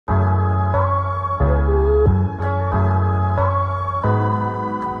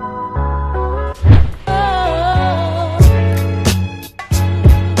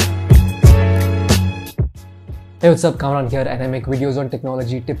Hey, what's up? Kamran here, and I make videos on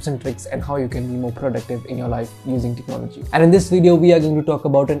technology, tips and tricks, and how you can be more productive in your life using technology. And in this video, we are going to talk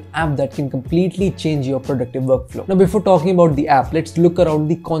about an app that can completely change your productive workflow. Now, before talking about the app, let's look around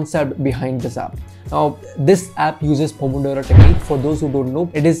the concept behind this app. Now, this app uses Pomodoro technique. For those who don't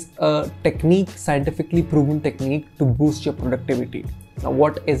know, it is a technique, scientifically proven technique to boost your productivity. Now,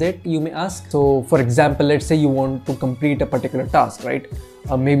 what is it, you may ask? So, for example, let's say you want to complete a particular task, right?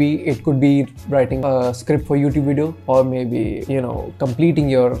 Maybe it could be writing a script for YouTube video, or maybe, completing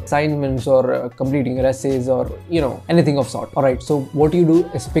your assignments, or completing your essays, or, anything of sort. Alright, so what you do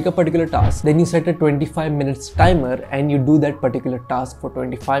is pick a particular task, then you set a 25 minutes timer and you do that particular task for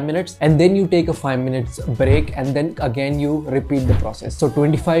 25 minutes, and then you take a 5 minutes break, and then again you repeat the process. So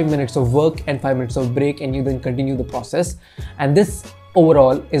 25 minutes of work and 5 minutes of break, and you then continue the process. And this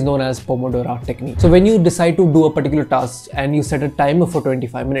overall is known as Pomodoro technique. So when you decide to do a particular task and you set a timer for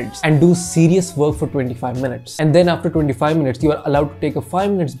 25 minutes and do serious work for 25 minutes, and then after 25 minutes you are allowed to take a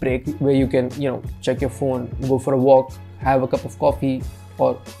 5 minutes break where you can check your phone, go for a walk, have a cup of coffee,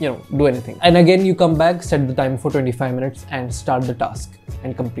 or do anything, and again you come back, set the timer for 25 minutes and start the task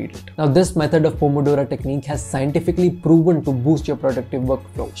and complete it. Now, this method of Pomodoro technique has scientifically proven to boost your productive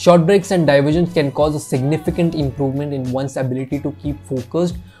workflow. Short breaks and diversions can cause a significant improvement in one's ability to keep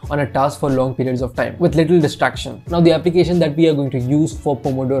focused on a task for long periods of time with little distraction. Now, the application that we are going to use for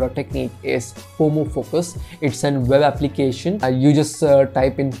Pomodoro technique is PomoFocus. It's a web application. You just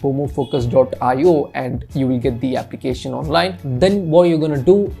type in PomoFocus.io and you will get the application online. Then what you're going to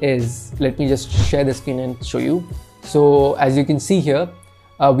do is, let me just share the screen and show you. So as you can see here,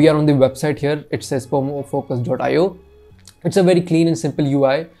 we are on the website here. It says PomoFocus.io. It's a very clean and simple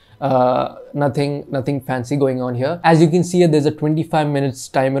UI. Nothing fancy going on here. As you can see here, there's a 25 minutes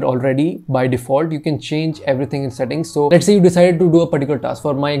timer already by default. You can change everything in settings. So let's say you decided to do a particular task.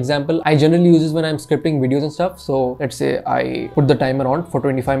 For my example, I generally use this when I'm scripting videos and stuff. So let's say I put the timer on for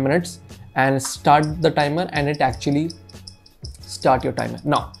 25 minutes and start the timer, and it actually start your timer.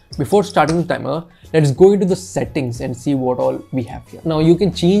 Now, before starting the timer, let's go into the settings and see what all we have here. Now, you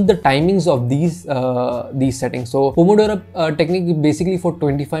can change the timings of these settings. So Pomodoro technique is basically for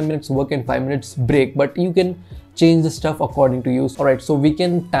 25 minutes work and 5 minutes break, but you can change the stuff according to use. Alright, so we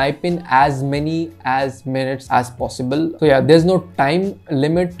can type in as many minutes as possible. So yeah, there's no time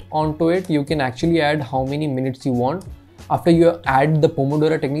limit onto it. You can actually add how many minutes you want. After you add the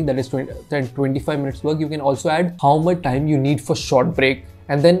Pomodoro technique, that is 25 minutes work, you can also add how much time you need for short break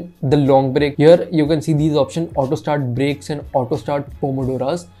and then the long break. Here you can see these options: auto start breaks and auto start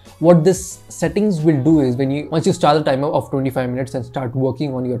Pomodoros. What this settings will do is, once you start the timer of 25 minutes and start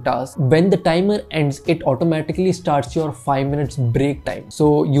working on your task, when the timer ends, it automatically starts your 5 minutes break time.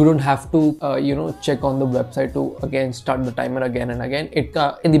 So you don't have to check on the website to again start the timer again and again. It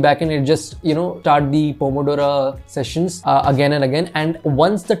in the backend, it just start the Pomodoro sessions again and again. And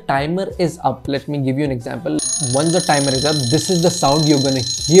once the timer is up, let me give you an example. Once the timer is up, this is the sound you're gonna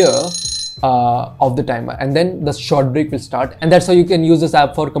hear of the timer, and then the short break will start. And that's how you can use this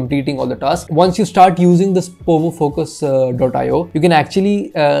app for completing all the tasks. Once you start using this PomoFocus.io, you can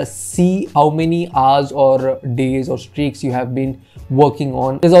actually see how many hours or days or streaks you have been working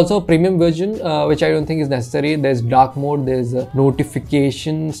on. There's also a premium version which I don't think is necessary. There's dark mode, there's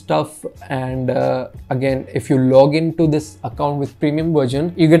notification stuff, and again, if you log into this account with premium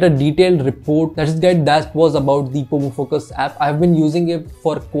version, you get a detailed report. That was about the PomoFocus app. I've been using it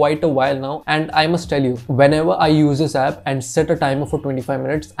for quite a while now, and I must tell you, whenever I use this app and set a timer for 25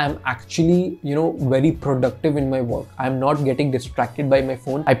 minutes, I'm actually very productive in my work. I'm not getting distracted by my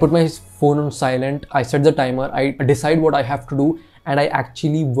phone. I put my phone on silent, I set the timer, I decide what I have to do, and I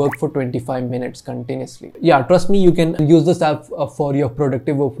actually work for 25 minutes continuously. Yeah, trust me, you can use this app for your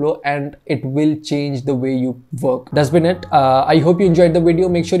productive workflow, and it will change the way you work. That's been it. I hope you enjoyed the video.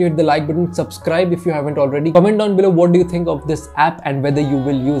 Make sure you hit the like button, subscribe if you haven't already. Comment down below what do you think of this app and whether you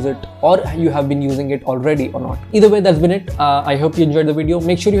will use it or you have been using it already or not. Either way, that's been it. I hope you enjoyed the video.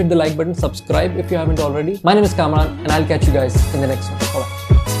 Make sure you hit the like button, subscribe if you haven't already. My name is Kamran, and I'll catch you guys in the next one. Bye-bye.